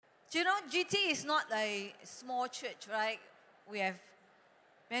Do you know GT is not a small church, right? We have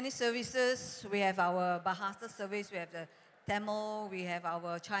many services. We have our Bahasa service, we have the Tamil, we have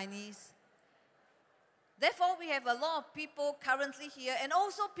our Chinese. Therefore, we have a lot of people currently here, and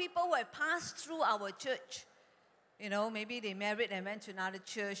also people who have passed through our church. You know, maybe they married and went to another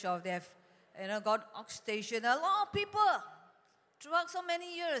church, or they have, got oxtation. A lot of people throughout so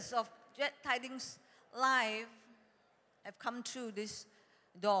many years of Jet Tidings life have come through these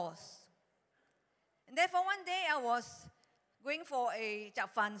doors. And therefore, one day I was going for a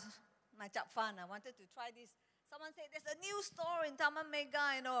my chap fan. I wanted to try this. Someone said, there's a new store in Taman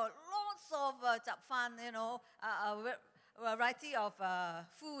Mega, lots of chap fan, a variety of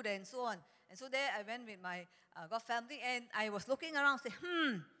food and so on. And so there I went with my God family, and I was looking around,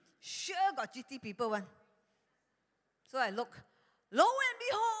 saying, sure got GT people one. So I look, lo and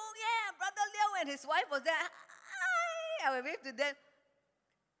behold, yeah, Brother Leo and his wife was there. Hi, I will wave to them.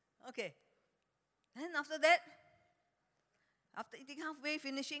 Okay. Then after that, after eating halfway,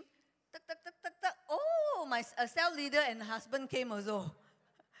 finishing, tuck, tuck, tuck, tuck, tuck. Oh, my cell leader and husband came also.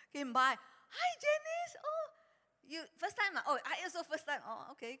 Came by. Hi, Janice. Oh, you first time? Oh, I also first time. Oh,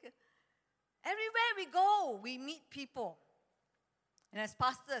 okay. Good. Everywhere we go, we meet people. And as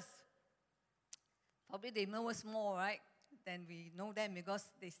pastors, probably they know us more, right? Than we know them because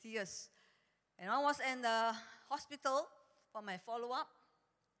they see us. And I was in the hospital for my follow-up.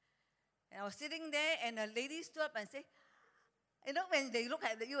 And I was sitting there, and a lady stood up and said, when they look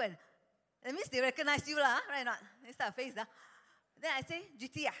at you, and that means they recognize you, right? Not this type of face. Then I say,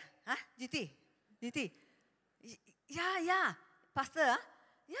 GT, GT. Yeah, Pastor,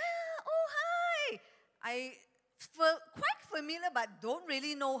 Yeah, oh, hi. I felt quite familiar, but don't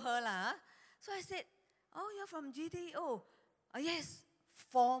really know her, So I said, oh, you're from GT? Oh, yes,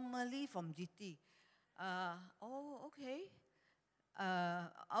 formerly from GT. Oh, okay.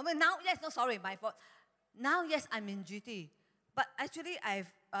 Now, yes, no, sorry, my fault. Now, yes, I'm in GT. But actually,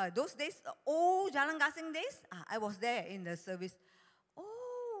 those days, old Jalan Gasing days, I was there in the service.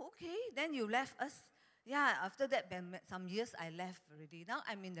 Oh, okay, then you left us. Yeah, after that, some years, I left already. Now,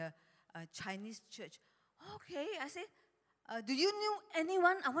 I'm in the Chinese church. Okay, I said, do you know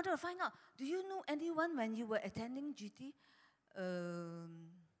anyone? I wanted to find out, do you know anyone when you were attending GT?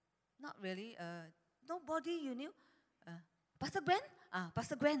 Not really. Nobody you knew? Pastor Gwen?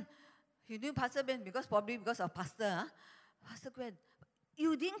 Pastor Gwen. You knew Pastor Gwen probably because of Pastor. Pastor Gwen.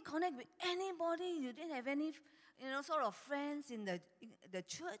 You didn't connect with anybody. You didn't have any, sort of friends in the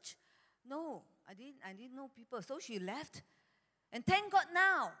church. No, I didn't know people. So she left. And thank God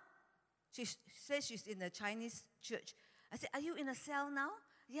now, she says she's in the Chinese church. I said, are you in a cell now?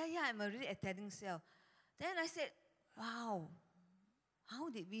 Yeah, I'm already attending cell. Then I said, wow, how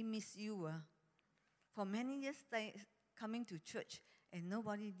did we miss you? For many years, coming to church, and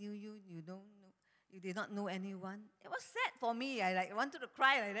nobody knew you. You did not know anyone. It was sad for me. I wanted to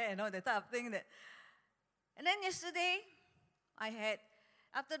cry like that, the type of thing that. And then yesterday,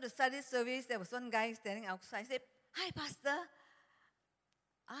 after the study service, there was one guy standing outside. I said, hi, Pastor.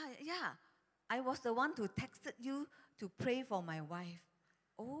 Yeah, I was the one who texted you to pray for my wife.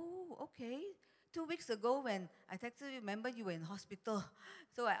 Oh, okay. 2 weeks ago when I texted you, remember you were in hospital.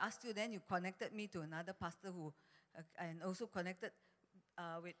 So I asked you, then you connected me to another pastor who, and also connected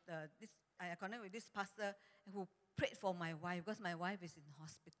I connected with this pastor who prayed for my wife because my wife is in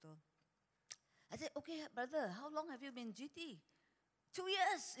hospital. I said, okay, brother, how long have you been in GT? 2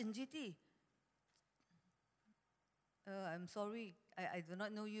 years in GT. I'm sorry, I do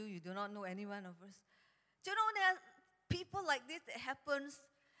not know you. You do not know any one of us. Do you know there are people like this that happens?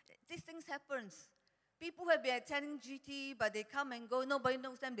 These things happens. People who have been attending GT, but they come and go. Nobody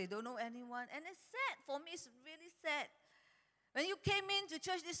knows them. They don't know anyone. And it's sad. For me, it's really sad. When you came into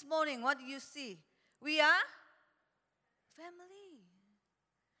church this morning, what do you see? We are family.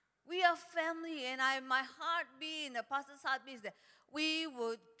 We are family. And my heartbeat, the pastor's heartbeat is that we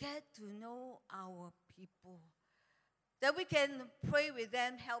would get to know our people. That we can pray with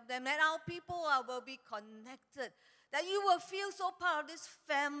them, help them. That our people will be connected. That you will feel so part of this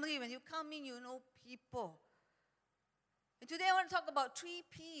family. When you come in, you know people. And today I want to talk about 3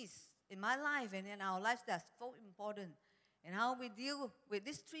 P's in my life and in our lives that's so important. And how we deal with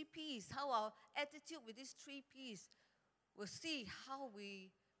these 3 P's, how our attitude with these 3 P's, we'll see how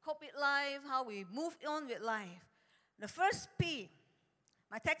we cope with life, how we move on with life. The first P,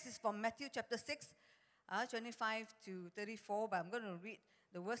 my text is from Matthew chapter 6, 25 to 34, but I'm going to read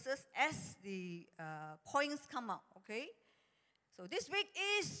the verses as the points come out, okay? So this week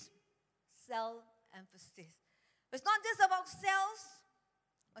is self-emphasis. It's not just about cells,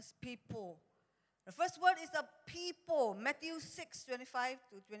 it's people. The first word is a people. Matthew 6:25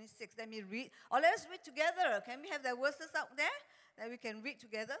 to 26. Let me read. Or let us read together. Can we have the verses out there that we can read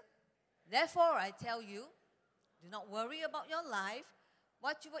together? Therefore, I tell you, do not worry about your life,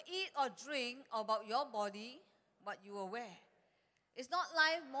 what you will eat or drink, or about your body, what you will wear. Is not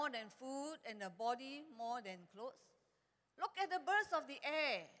life more than food, and the body more than clothes? Look at the birds of the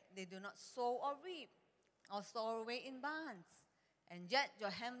air. They do not sow or reap, or store away in barns, and yet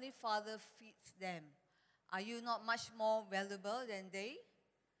your heavenly Father feeds them. Are you not much more valuable than they?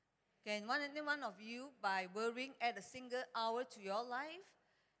 Can any one of you, by worrying, add a single hour to your life?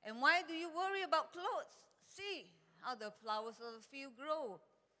 And why do you worry about clothes? See how the flowers of the field grow.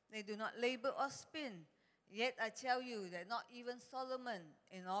 They do not labor or spin. Yet I tell you that not even Solomon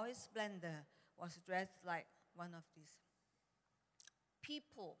in all his splendor was dressed like one of these.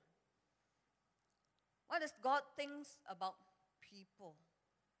 People. What does God think about people?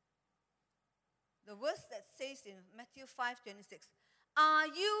 The verse that says in Matthew 5:26, are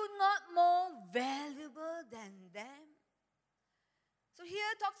you not more valuable than them? So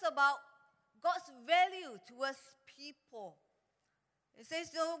here it talks about God's value towards people. It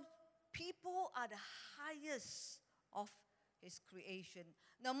says, people are the highest of his creation,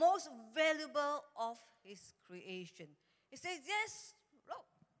 the most valuable of his creation. It says, yes, look,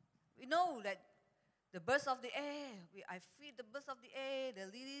 we know that the birds of the air, I feed the birds of the air, the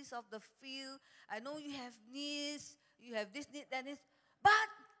lilies of the field. I know you have needs, you have this need, that need, but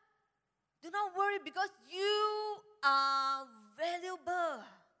do not worry because you are valuable.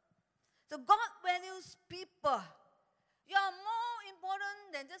 So God values people. You are more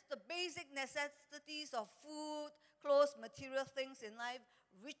important than just the basic necessities of food, clothes, material things in life,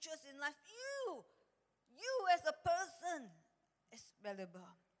 riches in life. You as a person is valuable.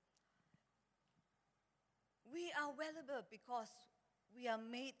 We are valuable because we are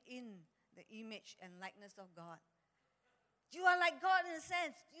made in the image and likeness of God. You are like God in a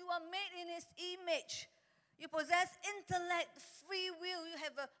sense. You are made in his image. You possess intellect, free will. You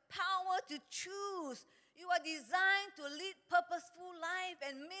have a power to choose. You are designed to lead purposeful life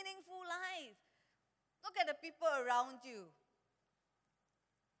and meaningful life. Look at the people around you.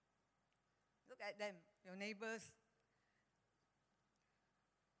 Look at them, your neighbors.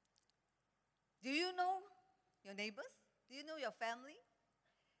 Do you know your neighbors? Do you know your family?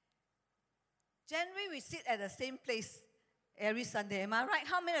 Generally, we sit at the same place every Sunday. Am I right?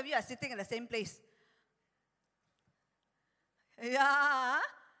 How many of you are sitting at the same place? Yeah.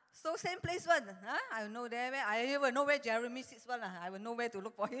 So same place one. Huh? I will know there. I will know where Jeremy sits one. I will know where to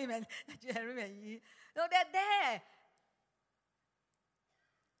look for him and Jeremy and he. No, they're there.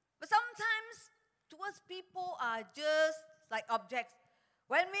 But sometimes towards people are just like objects.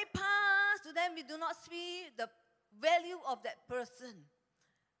 When we pass to them, we do not see the value of that person.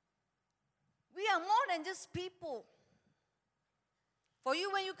 We are more than just people. For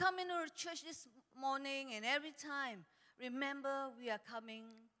you, when you come into the church this morning and every time, remember we are coming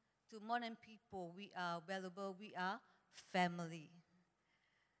to more than people. We are valuable. We are family.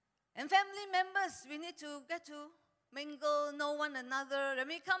 And family members, we need to get to mingle, know one another. When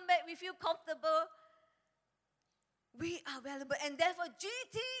we come back, we feel comfortable. We are valuable. And therefore,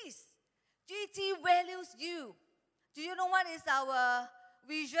 GT values you. Do you know what is our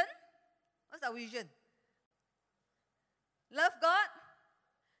vision? What's our vision? Love God,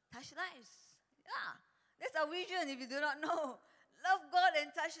 touch lives. Yeah, that's our vision if you do not know. Love God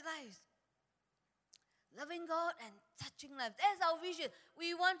and touch lives. Loving God and touching lives. That's our vision.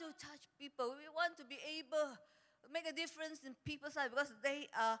 We want to touch people. We want to be able to make a difference in people's lives because they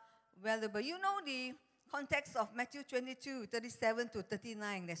are valuable. You know the context of Matthew 22:37 to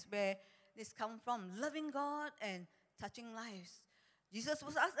 39. That's where this comes from. Loving God and touching lives. Jesus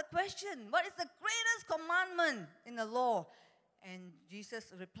was asked a question. What is the greatest commandment in the law? And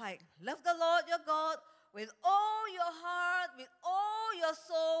Jesus replied, love the Lord your God with all your heart, with all your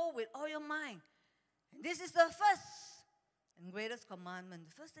soul, with all your mind. And this is the first and greatest commandment.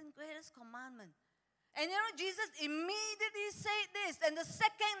 The first and greatest commandment. And you know, Jesus immediately said this. And the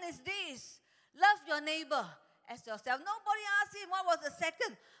second is this. Love your neighbor as yourself. Nobody asked him what was the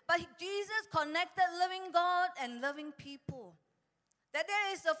second. But Jesus connected loving God and loving people. That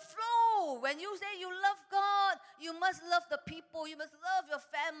there is a flow. When you say you love God, you must love the people. You must love your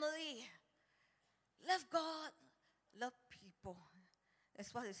family. Love God, love people.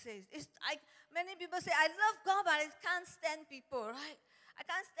 That's what it says. Many people say, I love God, but I can't stand people, right? I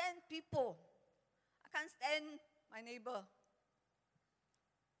can't stand people. I can't stand my neighbor.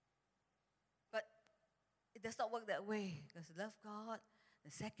 But it does not work that way. Because love God.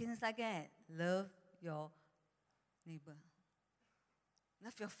 The second is again, love your neighbor.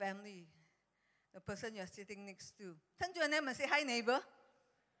 Love your family. the person you're sitting next to. Turn to your neighbor and say, hi, neighbor.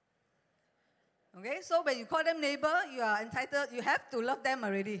 Okay, so when you call them neighbor, you are entitled, you have to love them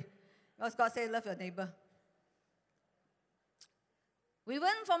already. Because God says, love your neighbor. We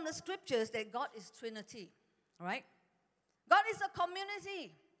learn from the scriptures that God is Trinity, right? God is a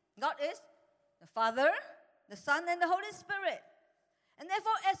community. God is the Father, the Son, and the Holy Spirit. And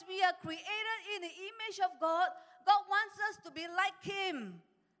therefore, as we are created in the image of God, God wants us to be like Him,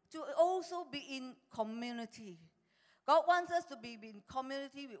 to also be in community. God wants us to be in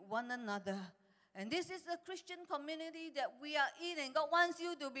community with one another. And this is the Christian community that we are in, and God wants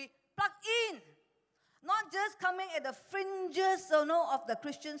you to be plugged in. Not just coming at the fringes, of the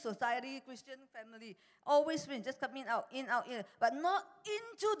Christian society, Christian family. Always fringe, just coming out, in, but not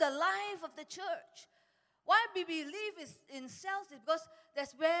into the life of the church. Why we believe in cells is because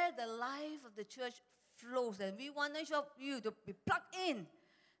that's where the life of the church flows, and we want you to be plugged in.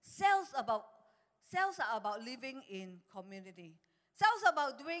 Cells are about living in community. Cells are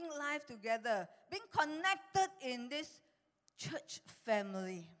about doing life together, being connected in this church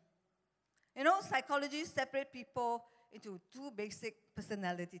family. Psychologists separate people into two basic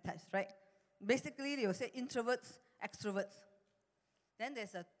personality types, right? Basically, they will say introverts, extroverts. Then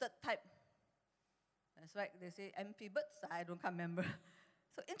there's a third type. That's right, they say amphibians. I can't remember.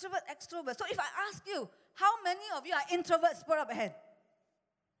 So introvert, extrovert. So if I ask you, how many of you are introverts? Put up a hand.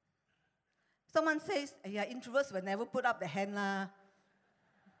 Someone says, yeah, introverts will never put up the hand lah.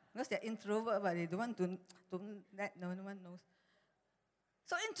 Because they're introvert, but they don't want to let no one knows.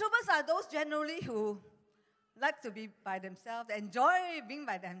 So introverts are those generally who like to be by themselves, enjoy being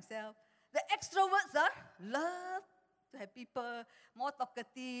by themselves. The extroverts love to have people, more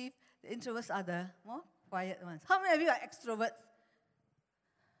talkative. The introverts are the more quiet ones. How many of you are extroverts?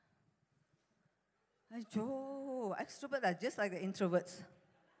 Extroverts are just like the introverts.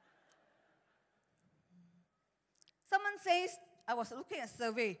 Someone says, I was looking at a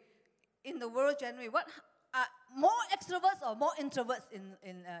survey in the world generally, what are more extroverts or more introverts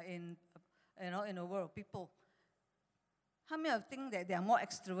in the world, people? How many of you think that there are more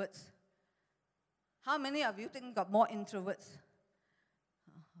extroverts? How many of you think got more introverts?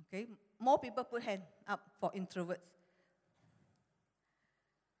 Okay, more people put hand up for introverts.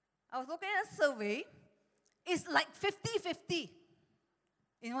 I was looking at a survey. It's like 50-50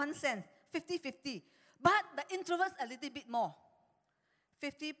 in one sense, 50-50. But the introverts a little bit more.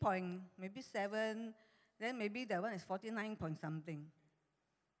 50.7, then maybe that one is 49 point something.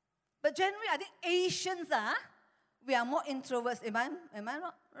 But generally, I think Asians we are more introverts. Am I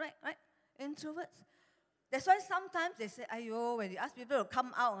not right? Introverts. That's why sometimes they say, when you ask people to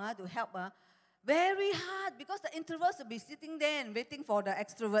come out to help, very hard because the introverts will be sitting there and waiting for the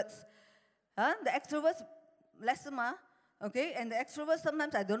extroverts. The extroverts, less okay, and the extroverts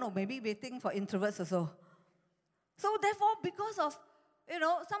sometimes, I don't know, maybe waiting for introverts also. So therefore, because of,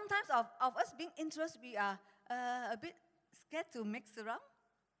 sometimes of us being introverts, we are a bit scared to mix around.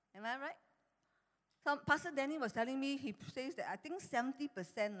 Am I right? Pastor Danny was telling me, he says that I think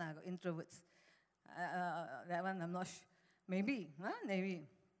 70% are introverts. That one I'm not sure. Maybe.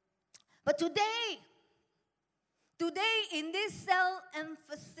 But today in this cell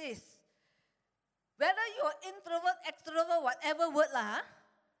emphasis, whether you're introvert, extrovert, whatever word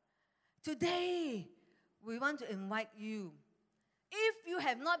today we want to invite you. If you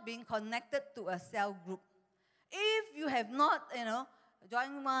have not been connected to a cell group, if you have not,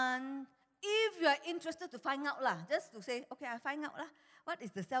 joined one, if you are interested to find out just to say, okay, I find out what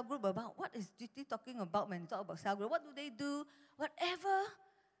is the cell group about? What is GT talking about when you talk about cell group? What do they do? Whatever.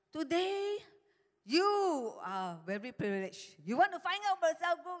 Today, you are very privileged. You want to find out about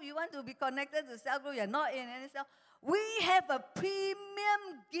cell group, you want to be connected to cell group, you're not in any cell. We have a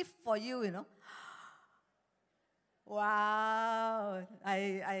premium gift for you, Wow.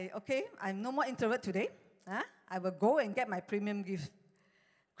 I'm no more introvert today. I will go and get my premium gift.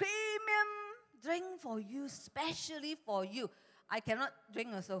 Premium drink for you, specially for you. I cannot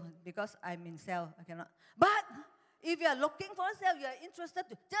drink also because I'm in cell. I cannot. But if you are looking for a cell, you are interested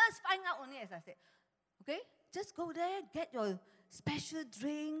to just find out only, as I said. Okay? Just go there, get your special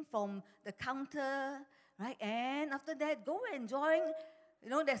drink from the counter, right? And after that, go and join.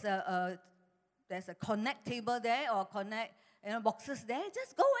 There's a connect table there or connect boxes there.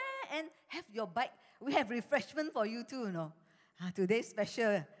 Just go and have your bite. We have refreshment for you too, Today's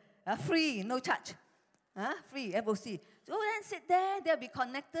special, free, no charge. Free, FOC. So then sit there, there'll be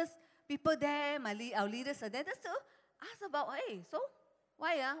connectors, people there, our leaders are there. Just to ask about, so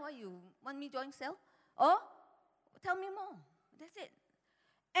why you want me to join cell? Or tell me more. That's it.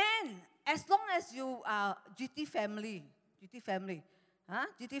 And as long as you are GT family, Huh?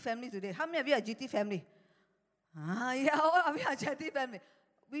 GT family today. How many of you are GT family? Yeah, all of you are GT family.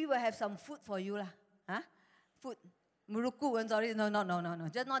 We will have some food for you lah. Huh? Food. Muruku, sorry. No.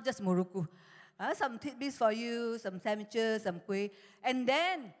 Not just muruku. Some tidbits for you, some sandwiches, some kueh. And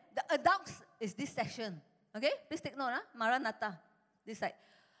then the adults is this section. Okay? Please take note. Maranatha. This side.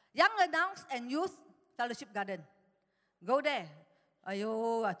 Young adults and youth fellowship garden. Go there.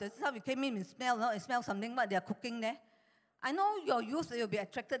 Ayo, this is how we came in and smell. No? It smells something, but they are cooking there. I know your youth will be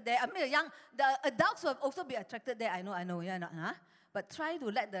attracted there. I mean, the adults will also be attracted there. I know. Yeah, huh? But try to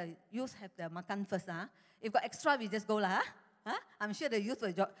let the youth have their makan first. Huh? If got extra, we just go lah. Huh? I'm sure the youth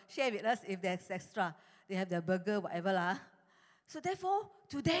will share with us if there's extra. They have their burger, whatever lah. So therefore,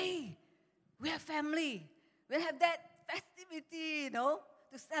 today, we have family. We have that festivity,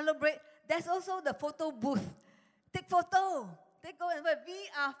 to celebrate. There's also the photo booth. Take photo. We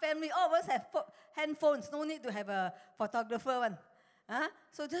are family. All of us have handphones. No need to have a photographer one.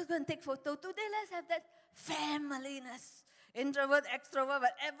 So just go and take photo. Today, let's have that familyness. Introvert, extrovert,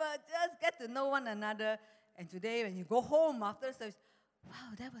 whatever. Just get to know one another. And today, when you go home after service,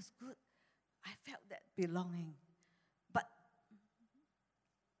 wow, that was good. I felt that belonging. But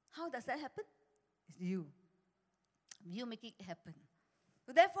how does that happen? It's you. You make it happen.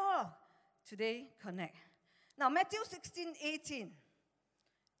 So therefore, today, connect. Now, Matthew 16:18.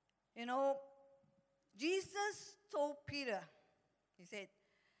 Jesus told Peter, he said,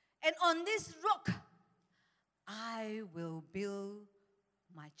 and on this rock, I will build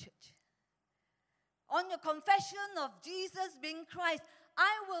my church. On your confession of Jesus being Christ,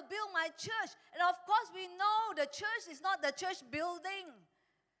 I will build my church. And of course, we know the church is not the church building.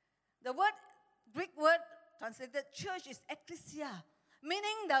 The Greek word translated church is ecclesia,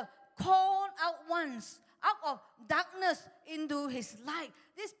 meaning the called out ones, out of darkness into his light.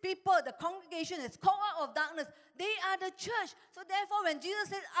 These people, the congregation is called out of darkness. They are the church. So therefore, when Jesus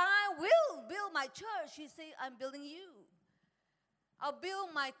said, I will build my church, he said, I'm building you. I'll build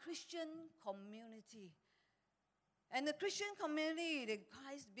my Christian community. And the Christian community that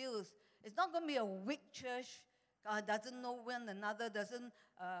Christ builds, it's not going to be a weak church. God doesn't know one another, doesn't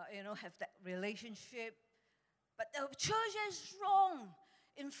have that relationship. But the church is strong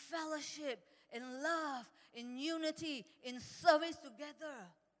in fellowship, in love, in unity, in service together.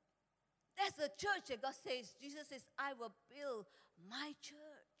 That's the church that God says. Jesus says, I will build my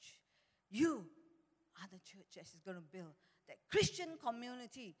church. You are the church that He's going to build. That Christian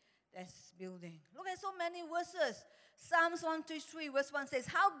community that's building. Look at so many verses. Psalms 133 verse 1 says,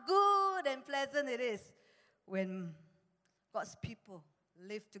 how good and pleasant it is when God's people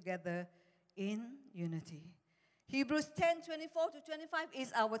live together in unity. Hebrews 10:24-25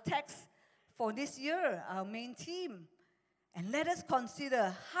 is our text for this year, our main theme. And let us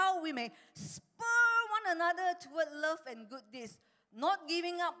consider how we may spur one another toward love and good deeds, not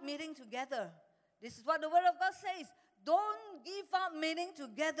giving up meeting together. This is what the Word of God says. Don't give up meeting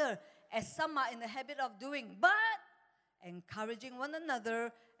together as some are in the habit of doing, but encouraging one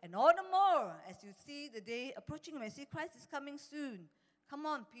another, and all the more as you see the day approaching when you see Christ is coming soon. Come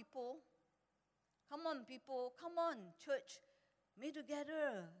on, people. Come on, people. Come on, church. Meet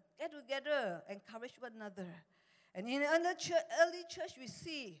together. Get together. Encourage one another. And in the early church, we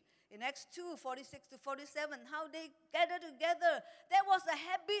see in Acts 2:46-47 how they gathered together. There was a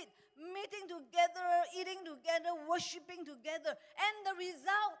habit, meeting together, eating together, worshiping together. And the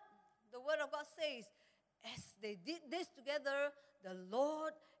result, the Word of God says, as they did this together, the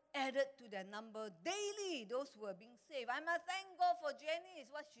Lord added to their number daily those who were being saved. I must thank God for Jenny, is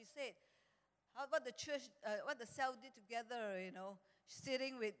what she said. What the church, what the cell did together,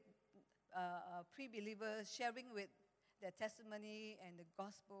 sitting with pre-believers, sharing with their testimony and the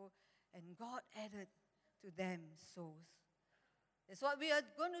gospel, and God added to them souls. That's what we are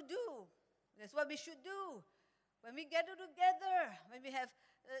going to do. That's what we should do. When we gather together, when we have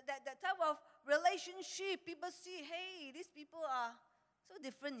that type of relationship, people see, hey, these people are so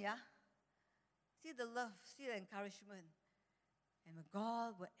different, yeah? See the love, see the encouragement. And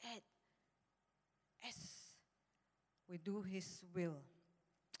God will add as we do His will.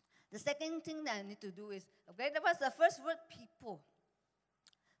 The second thing that I need to do is, okay, that was the first word, people.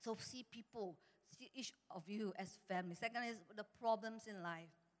 So see people, see each of you as family. Second is the problems in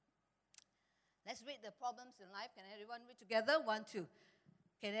life. Let's read the problems in life. Can everyone read together? 1, 2.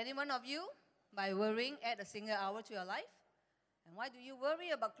 Can any one of you, by worrying, add a single hour to your life? And why do you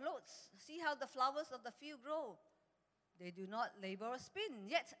worry about clothes? See how the flowers of the field grow. They do not labor or spin.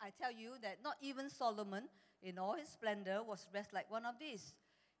 Yet I tell you that not even Solomon, in all his splendor, was dressed like one of these.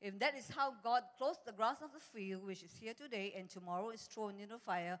 If that is how God clothes the grass of the field, which is here today and tomorrow is thrown into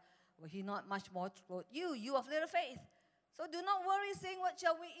fire, will He not much more clothe you, you of little faith? So do not worry, saying, what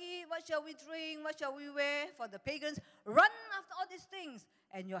shall we eat, what shall we drink, what shall we wear? For the pagans run after all these things,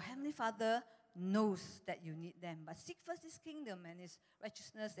 and your heavenly Father knows that you need them. But seek first His kingdom and His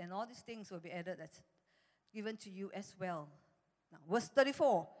righteousness, and all these things will be added, that's given to you as well. Now, verse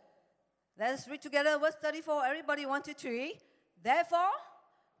 34. Let us read together verse 34. Everybody, 1, 2, 3. Therefore,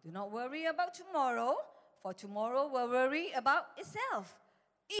 do not worry about tomorrow, for tomorrow will worry about itself.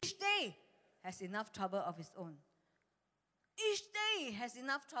 Each day has enough trouble of its own. Each day has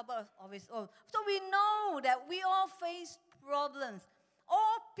enough trouble of its own. So we know that we all face problems.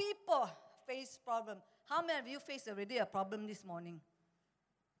 All people face problems. How many of you faced already a problem this morning?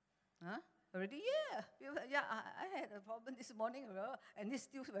 Huh? Already? Yeah. I had a problem this morning, and it's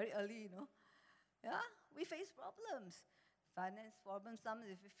still very early, Yeah, we face problems. Finance problems, some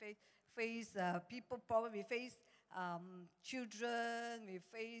if we face people problems, we face children, we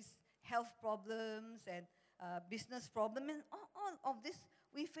face health problems and business problems, and all of this,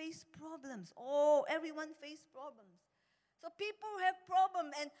 we face problems. Everyone faces problems. So people have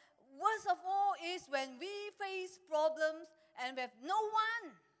problems, and worst of all is when we face problems and we have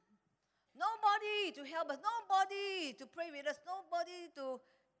nobody to help us, nobody to pray with us, nobody to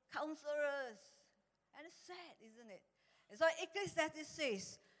counsel us. And it's sad, isn't it? And so Ecclesiastes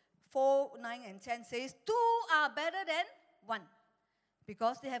says, 4, 9, and 10 says, 2 are better than 1,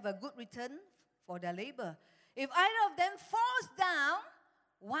 because they have a good return for their labor. If either of them falls down,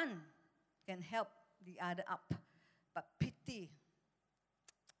 one can help the other up. But pity,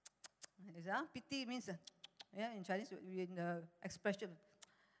 pity means, in Chinese, in the expression,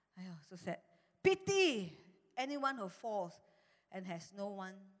 so sad. Pity anyone who falls and has no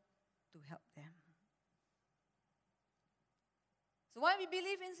one to help them. So why we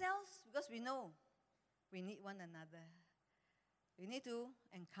believe in cells? Because we know we need one another. We need to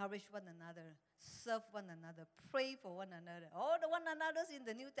encourage one another, serve one another, pray for one another. All the one another's in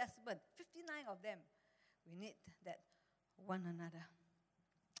the New Testament, 59 of them. We need that one another.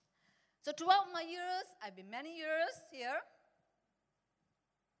 So throughout my years, I've been many years here,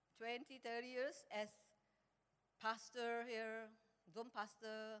 20, 30 years as pastor here, Zone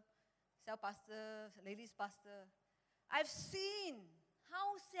pastor, cell pastor, ladies pastor. I've seen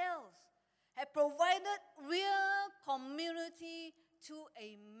how cells have provided real community to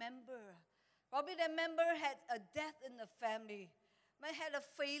a member. Probably the member had a death in the family, might had a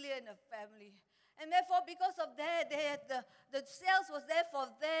failure in the family. And therefore, because of that, they had the cells was there for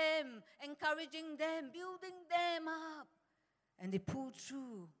them, encouraging them, building them up. And they pulled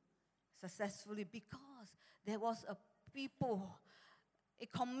through successfully because there was a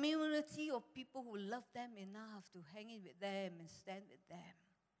community of people who loved them enough to hang in with them and stand with them.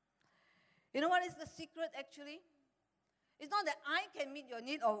 You know what is the secret actually? It's not that I can meet your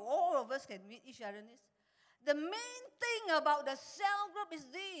need or all of us can meet each other's needs. The main thing about the cell group is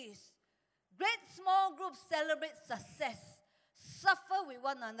this. Great small groups celebrate success, suffer with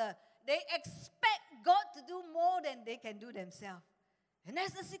one another. They expect God to do more than they can do themselves. And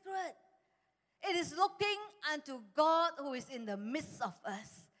that's the secret. It is looking unto God who is in the midst of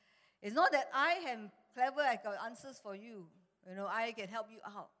us. It's not that I am clever, I got answers for you. I can help you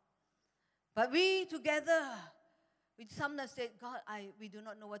out. But we together, we sometimes say, God, we do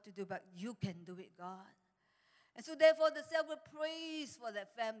not know what to do, but you can do it, God. And so therefore the cell group prays for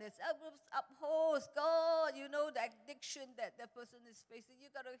that family. The cell group upholds, God, the addiction that that person is facing.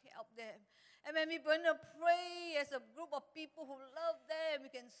 You got to help them. And when we're going to pray as a group of people who love them, we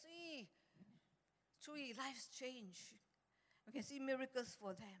can see truly lives change. We can see miracles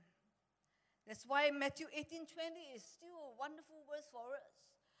for them. That's why Matthew 18:20 is still a wonderful verse for us.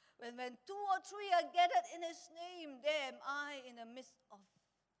 When 2 or 3 are gathered in His name, there am I in the midst of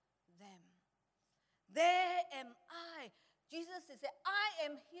them. There am I. Jesus said, I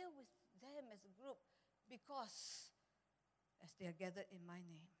am here with them as a group because as they are gathered in my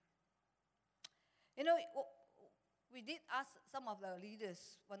name. We did ask some of the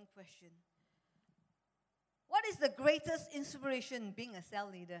leaders one question. What is the greatest inspiration being a cell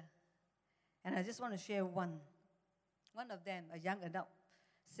leader? And I just want to share one. One of them, a young adult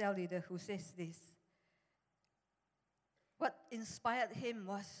cell leader who says this. What inspired him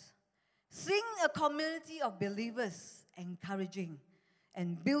was seeing a community of believers encouraging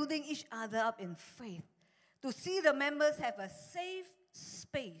and building each other up in faith. To see the members have a safe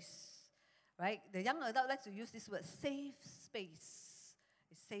space. Right? The young adult likes to use this word, safe space.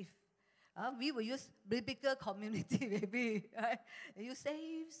 It's safe. We will use biblical community, maybe. Right? They use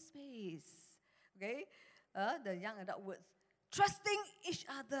safe space. Okay? The young adult words. Trusting each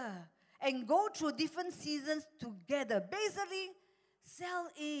other and go through different seasons together. Basically, cell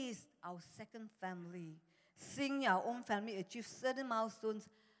is our second family. seeing our own family achieve certain milestones,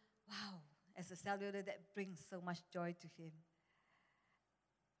 wow, as a cell leader, that brings so much joy to him.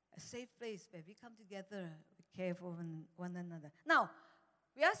 A safe place where we come together, we care for one another. Now,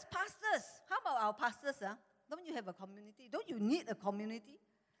 we ask pastors, how about our pastors? Huh? Don't you have a community? Don't you need a community?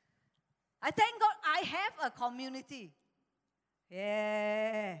 I thank God I have a community.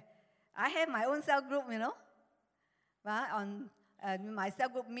 Yeah. I have my own cell group, My cell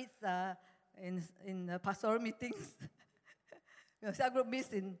group meets in pastoral meetings. Cell group meets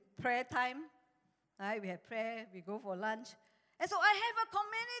in prayer time. Right? We have prayer, we go for lunch. And so I have a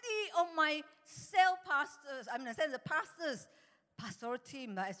community of my cell pastors, the pastors, pastoral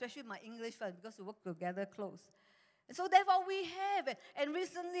team, especially my English friends, because we work together close. And so therefore we have it. And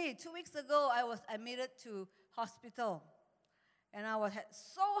recently, 2 weeks ago, I was admitted to hospital. And I had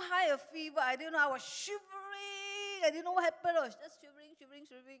so high a fever, I didn't know, I was shivering. I didn't know what happened. I was just shivering.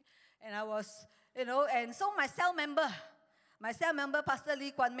 And I was, and so my cell member, Pastor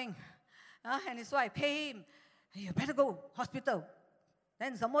Lee Kwan Ming, and his wife, pay him, hey, you better go hospital.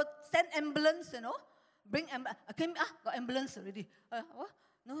 Then someone send ambulance, bring ambulance. Got ambulance already. What?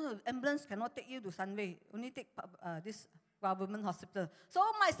 No, ambulance cannot take you to Sunway. Only take this government hospital. So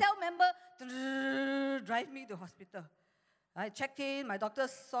my cell member drive me to hospital. I checked in. My doctor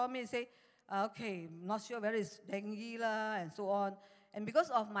saw me and say, okay, not sure whether it's dengue and so on. And because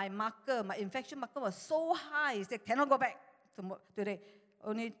of my marker, my infection marker was so high, he said, cannot go back today.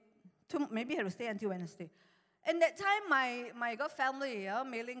 Only maybe I have to stay until Wednesday. And that time, my God family,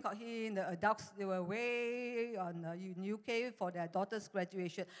 Mei-Ling got in, the adults, they were away in UK for their daughter's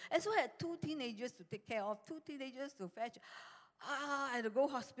graduation. And so I had 2 teenagers to take care of, 2 teenagers to fetch. I had to go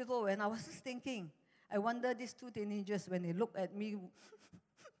hospital, and I was just thinking, I wonder these 2 teenagers, when they look at me,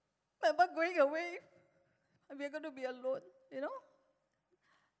 remember going away, we're going to be alone,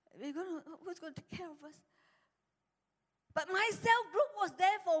 Who's going to take care of us? But my cell group was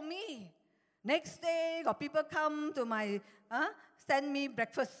there for me. Next day, got people come to send me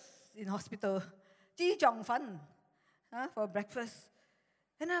breakfast in hospital. Ji Zhong Fan for breakfast.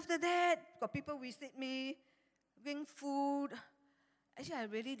 And after that, got people visit me, bring food. Actually, I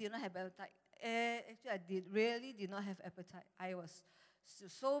really did not have appetite. Really did not have appetite. I was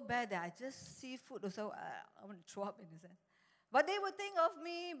so bad that I just see food also, I want to throw up in a sense. But they would think of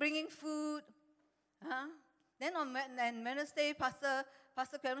me bringing food. Then on Wednesday, Pastor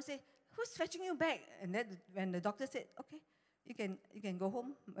Cameron said, who's fetching you back? And then when the doctor said, okay, you can go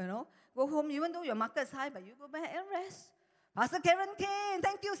home, Go home even though your marker is high, but you go back and rest. Pastor Karen came.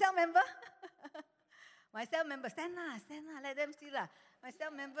 Thank you, cell member. My cell member, stand lah, let them see lah. My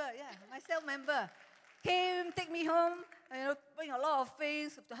cell member came, take me home, bring a lot of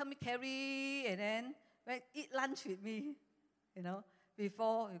things to help me carry, and then eat lunch with me,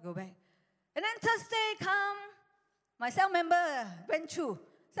 before we go back. And then Thursday come, my cell member, Gwen Chu.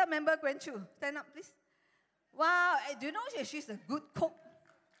 Cell member Gwen Chu, stand up, please. Wow, do you know she's a good cook?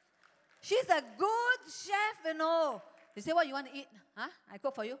 She's a good chef, They say, what you want to eat? I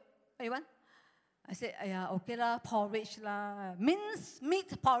cook for you. What you want? I said, yeah, okay lah, porridge lah. Minced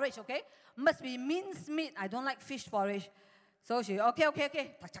meat porridge, okay? Must be minced meat. I don't like fish porridge. So she, okay.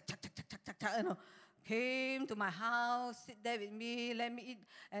 Came to my house, sit there with me, let me eat.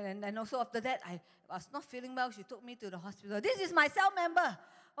 And also after that, I was not feeling well. She took me to the hospital. This is my cell member.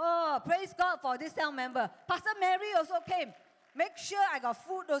 Oh, praise God for this cell member. Pastor Mary also came. Make sure I got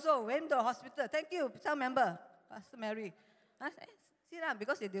food also. Went to the hospital. Thank you, cell member, Pastor Mary. See that?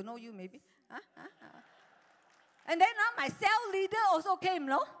 Because they don't know you maybe. And then my cell leader also came,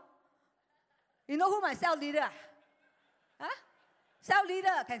 no? You know who my cell leader? Cell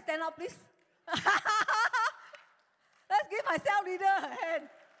leader, can stand up, please? Let's give my cell leader a hand.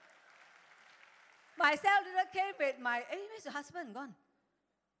 My cell leader came with where's your husband? Gone.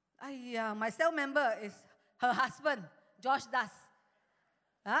 My cell member is her husband, Josh Das.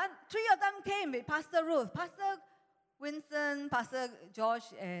 3 of them came with Pastor Ruth, Pastor Winston, Pastor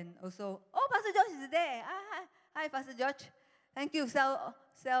George, and also, Pastor George is there. Hi, Pastor George. Thank you,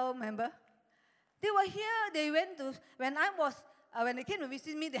 cell member. They were here. They went to, when they came to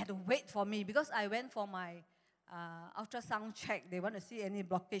visit me, they had to wait for me because I went for my ultrasound check. They want to see any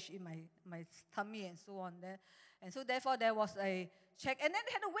blockage in my tummy and so on there. And so therefore there was a check. And then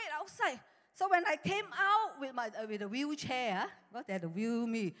they had to wait outside. So when I came out with a wheelchair, because they had to wheel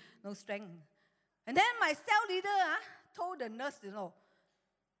me, no strength. And then my cell leader told the nurse,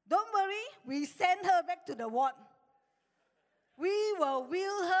 don't worry, we send her back to the ward. We will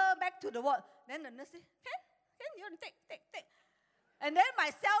wheel her back to the ward. Then the nurse said, can you want to take. And then my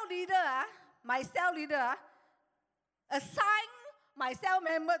cell leader assigned my cell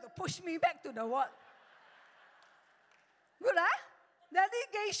member to push me back to the ward. Good, ah?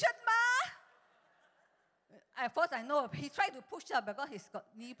 Delegation, ma. At first, I know he tried to push her because he's got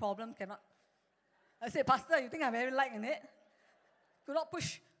knee problem, cannot. I said, Pastor, you think I'm very light in it? Could not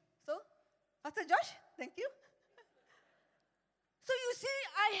push. So, Pastor Josh, thank you. So you see,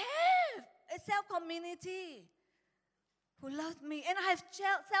 I have a cell community who love me. And I have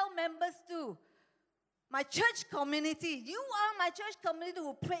cell members too. My church community. You are my church community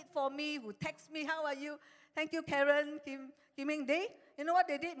who prayed for me, who text me, how are you? Thank you, Karen, Kim Ming Day. You know what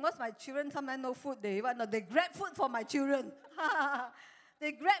they did? Most of my children, sometimes no food. They grab food for my children.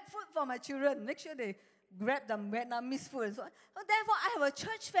 They grab food for my children. Make sure they grab the Vietnamese food and so on. So therefore, I have a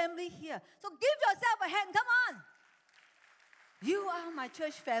church family here. So give yourself a hand. Come on. You are my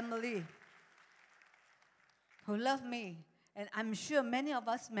church family who love me. And I'm sure many of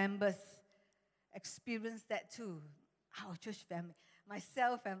us members experience that too. Our church family,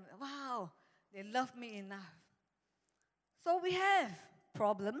 myself, and wow, they love me enough. So we have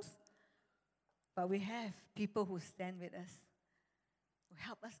problems, but we have people who stand with us, who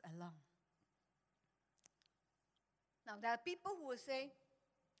help us along. Now, there are people who will say,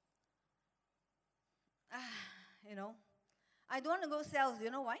 I don't want to go sales.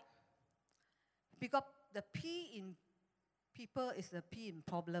 You know why? Because the P in people is the P in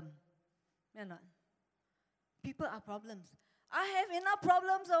problem. You know, people are problems. I have enough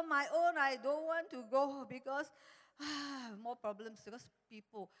problems on my own. I don't want to go because more problems because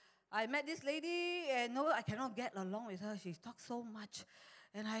people. I met this lady and no, I cannot get along with her. She talks so much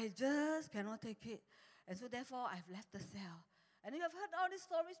and I just cannot take it. And so therefore, I've left the cell. And you have heard all these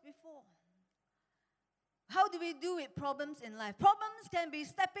stories before. How do we deal with problems in life? Problems can be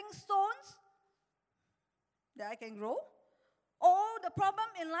stepping stones that I can grow. Or the problem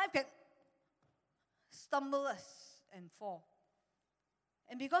in life can stumble us and fall.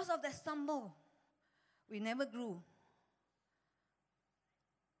 And because of that stumble, we never grew.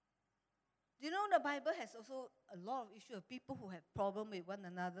 Do you know the Bible has also a lot of issues of people who have problems with one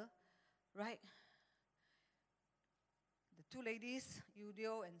another, right? The two ladies,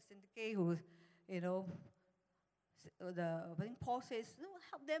 Eudio and Syntyche, who, I think Paul says,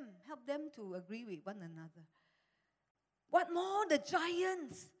 help them to agree with one another. What more? The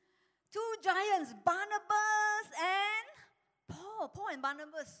giants. Two giants, Barnabas and Paul and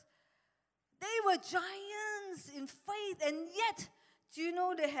Barnabas. They were giants in faith, and yet, do you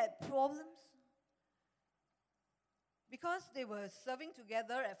know they had problems? Because they were serving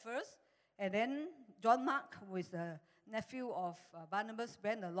together at first, and then John Mark, who is the nephew of Barnabas,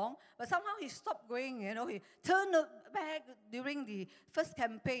 went along, but somehow he stopped going, he turned back during the first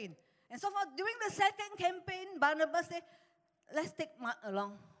campaign. And so far, during the second campaign, Barnabas said, let's take Mark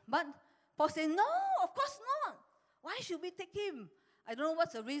along. But Paul said, no, of course not. Why should we take him? I don't know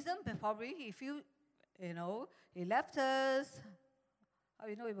what's the reason, but probably he feel, he left us. How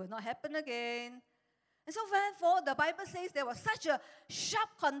you know it will not happen again? And so therefore, the Bible says there was such a sharp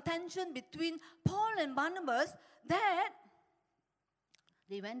contention between Paul and Barnabas that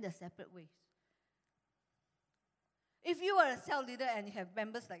they went their separate ways. If you are a cell leader and you have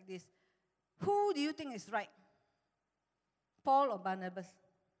members like this, who do you think is right? Paul or Barnabas?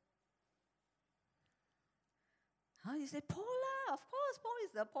 You say, Paul, of course, Paul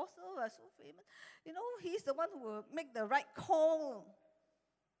is the apostle, so famous. He's the one who will make the right call.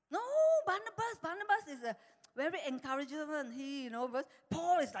 No, Barnabas is a very encouraging one. But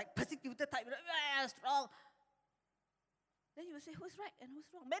Paul is like persecuted type, strong. Then you will say, who's right and who's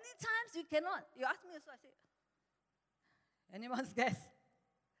wrong? Many times you cannot. You ask me also, I say, anyone's guess.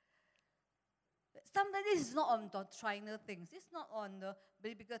 Sometimes this is not on doctrinal things. It's not on the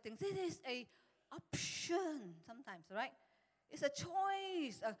biblical things. It is a option sometimes, right? It's a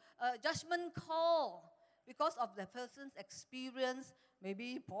choice, a judgment call. Because of the person's experience,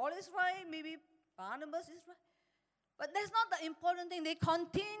 maybe Paul is right, maybe Barnabas is right. But that's not the important thing. They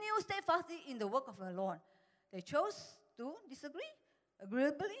continue steadfastly in the work of the Lord. They chose to disagree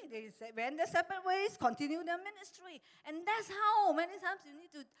agreeably. They went their separate ways, continue their ministry. And that's how many times you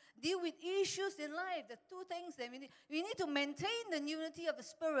need to deal with issues in life. The two things that we need to maintain the unity of the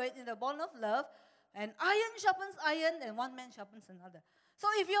Spirit in the bond of love. And iron sharpens iron, and one man sharpens another. So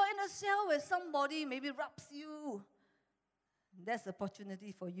if you're in a cell where somebody maybe rubs you, that's the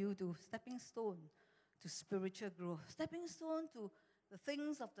opportunity for you to stepping stone to spiritual growth, stepping stone to the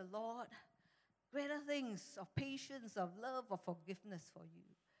things of the Lord, greater things of patience, of love, of forgiveness for you.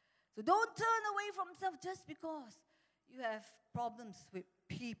 So don't turn away from self just because you have problems with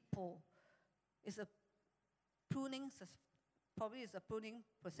people. It's a pruning, probably it's a pruning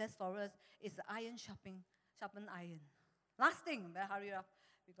process for us. It's the iron sharpen iron. Last thing, better hurry up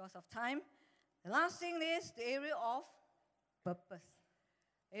because of time. The last thing is the area of purpose.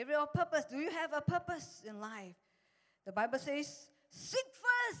 Area of purpose. Do you have a purpose in life? The Bible says, seek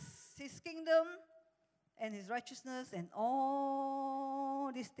first His kingdom and His righteousness, and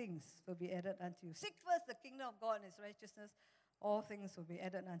all these things will be added unto you. Seek first the kingdom of God and His righteousness, all things will be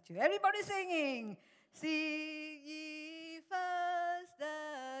added unto you. Everybody singing, seek ye first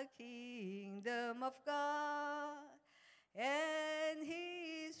the kingdom of God and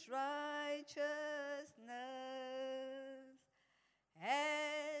His righteousness,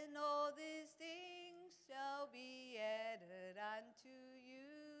 and all these things shall be added unto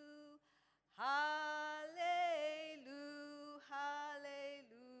you. Hallelujah, hallelujah.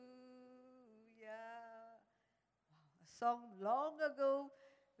 Wow, a song long ago.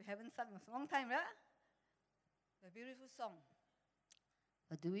 We haven't sung in a long time, right? A beautiful song.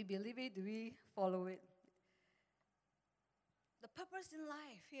 But do we believe it? Do we follow it? The purpose in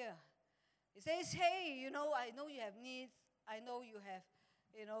life here. It says, hey, I know you have needs. I know you have,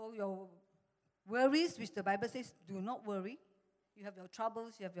 your worries, which the Bible says, do not worry. You have your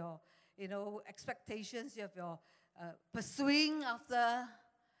troubles, you have your, expectations, you have your pursuing after,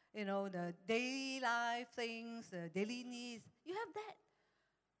 the daily life things, the daily needs. You have that.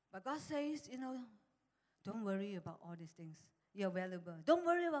 But God says, don't worry about all these things. You're valuable. Don't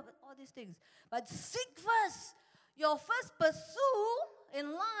worry about all these things. But seek first. Your first pursuit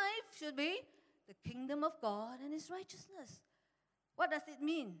in life should be the kingdom of God and His righteousness. What does it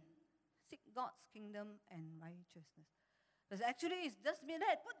mean? Seek God's kingdom and righteousness. Because actually it just means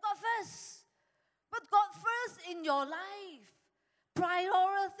that. Put God first. Put God first in your life.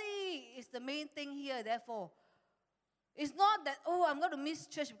 Priority is the main thing here, therefore. It's not that, I'm going to miss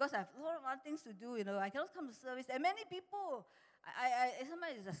church because I have a lot of other things to do, I cannot come to service. And many people,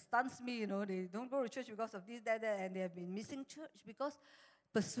 sometimes it just stuns me, they don't go to church because of this, that, and they have been missing church because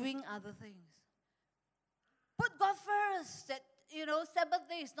pursuing other things. Put God first. That, Sabbath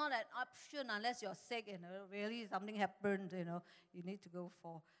day is not an option unless you're sick and really something happened, you need to go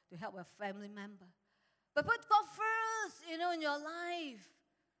to help a family member. But put God first, in your life.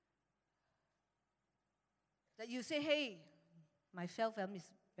 That you say, hey, my family is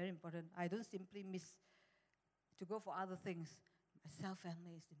very important. I don't simply miss to go for other things. My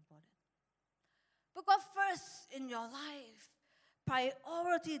family is important. Put God first in your life.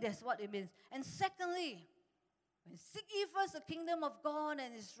 Priority, that's what it means. And secondly, when seek ye first the kingdom of God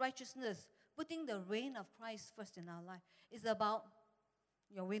and His righteousness, putting the reign of Christ first in our life, is about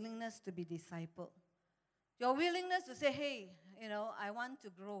your willingness to be discipled. Your willingness to say, hey, I want to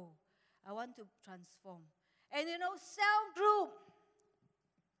grow. I want to transform. And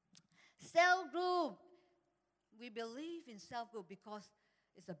cell group, we believe in cell group because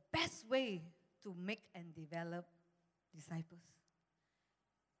it's the best way to make and develop disciples.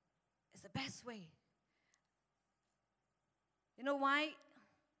 It's the best way. You know why?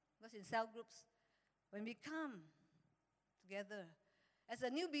 Because in cell groups, when we come together, as a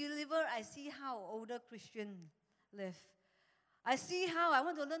new believer, I see how older Christians live. I see how I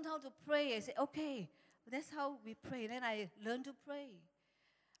want to learn how to pray. I say, okay, that's how we pray. Then I learn to pray.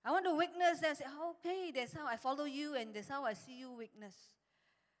 I want to witness. I say, okay, that's how I follow you, and that's how I see you witness.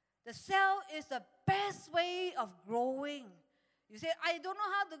 The cell is the best way of growing. You say, I don't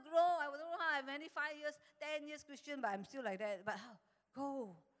know how to grow. I don't know how I'm 25 years, 10 years Christian, but I'm still like that. But how?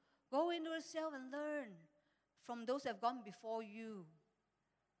 Go. Go into the cell and learn from those that have gone before you.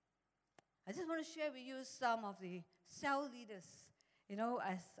 I just want to share with you some of the cell leaders.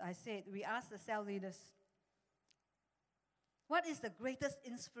 As I said, we asked the cell leaders, what is the greatest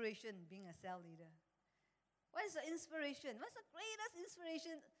inspiration being a cell leader? What is the inspiration? What's the greatest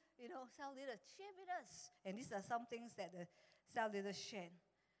inspiration, cell leaders? Share with us. And these are some things that the cell leaders shared.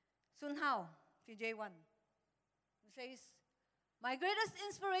 Sun Hao, PJ1, says, my greatest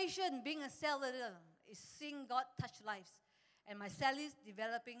inspiration being a cell leader is seeing God touch lives and my cellies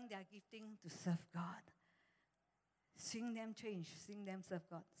developing their gifting to serve God. Seeing them change, seeing them serve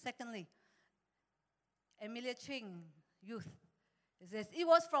God. Secondly, Emilia Ching, youth, it says, it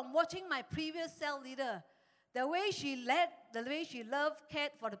was from watching my previous cell leader, the way she led, the way she loved,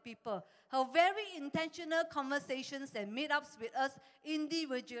 cared for the people, her very intentional conversations and meetups with us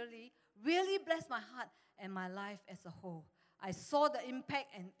individually really blessed my heart and my life as a whole. I saw the impact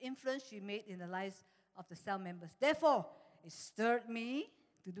and influence she made in the lives of the cell members. Therefore, it stirred me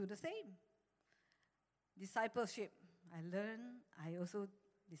to do the same. Discipleship. I learn, I also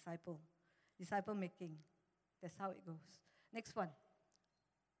disciple. Disciple making. That's how it goes. Next one.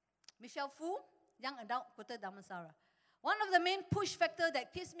 Michelle Fu, young adult, Kota Damansara. One of the main push factors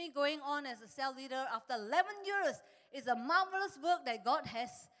that keeps me going on as a cell leader after 11 years is the marvelous work that God has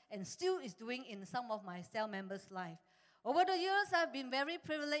and still is doing in some of my cell members' life. Over the years, I've been very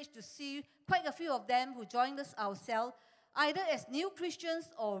privileged to see quite a few of them who joined us ourselves, either as new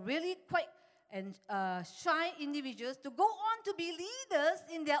Christians or really quite shy individuals, to go on to be leaders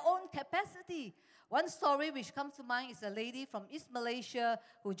in their own capacity. One story which comes to mind is a lady from East Malaysia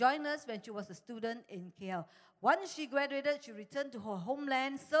who joined us when she was a student in KL. Once she graduated, she returned to her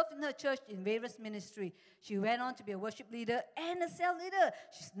homeland, served in her church in various ministries. She went on to be a worship leader and a cell leader.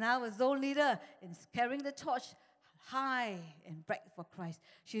 She's now a zone leader in carrying the torch high and bright for Christ.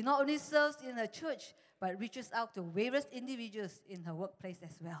 She not only serves in her church, but reaches out to various individuals in her workplace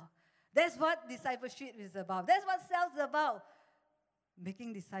as well. That's what discipleship is about. That's what cells is about.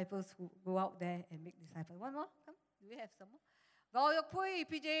 Making disciples who go out there and make disciples. One more? Come. Do we have some more? Go Yok Pui,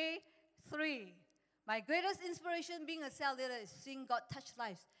 PJ 3. My greatest inspiration being a cell leader is seeing God touch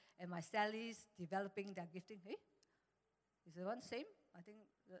lives and my cellies developing their gifting. Hey? Is the one same? I think,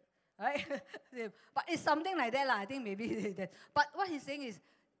 right? But it's something like that. I think maybe that. But what he's saying is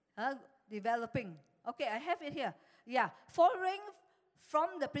developing. Okay, I have it here. Yeah, following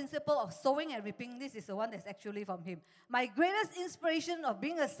from the principle of sowing and reaping. This is the one that's actually from him. My greatest inspiration of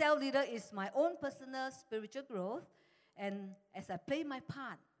being a cell leader is my own personal spiritual growth, and as I play my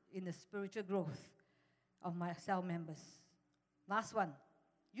part in the spiritual growth of my cell members. Last one,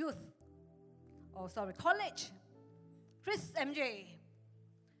 college. Chris MJ.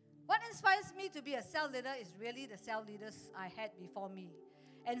 What inspires me to be a cell leader is really the cell leaders I had before me,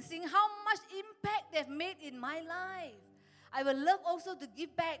 and seeing how much impact they've made in my life. I will love also to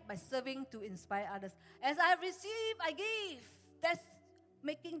give back by serving to inspire others. As I receive, I give. That's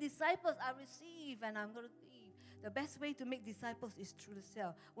making disciples. I receive and I'm going to give. The best way to make disciples is through the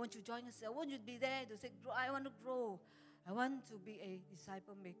cell. Won't you join the cell? Won't you be there to say, I want to grow. I want to be a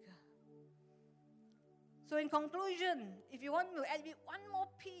disciple maker. So in conclusion, if you want to add one more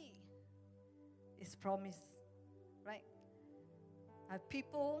P, it's promise. Right? Our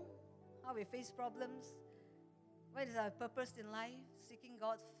people, how we face problems. What is our purpose in life? Seeking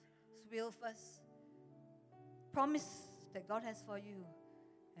God's will first. Promise that God has for you.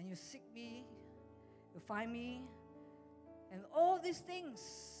 And you seek me, you find me, and all these things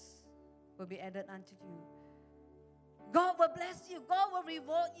will be added unto you. God will bless you. God will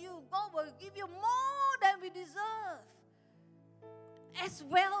reward you. God will give you more than we deserve. As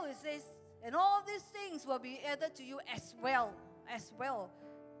well, it says, and all these things will be added to you as well. As well.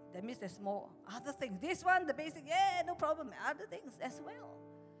 That means there's more other things. This one, the basic, no problem. Other things as well.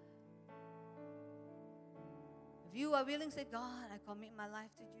 If you are willing, say, God, I commit my life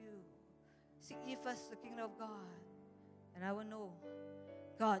to you. Seek ye first the kingdom of God. And I will know,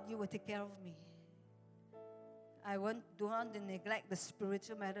 God, you will take care of me. Do not neglect the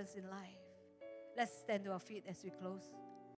spiritual matters in life. Let's stand to our feet as we close.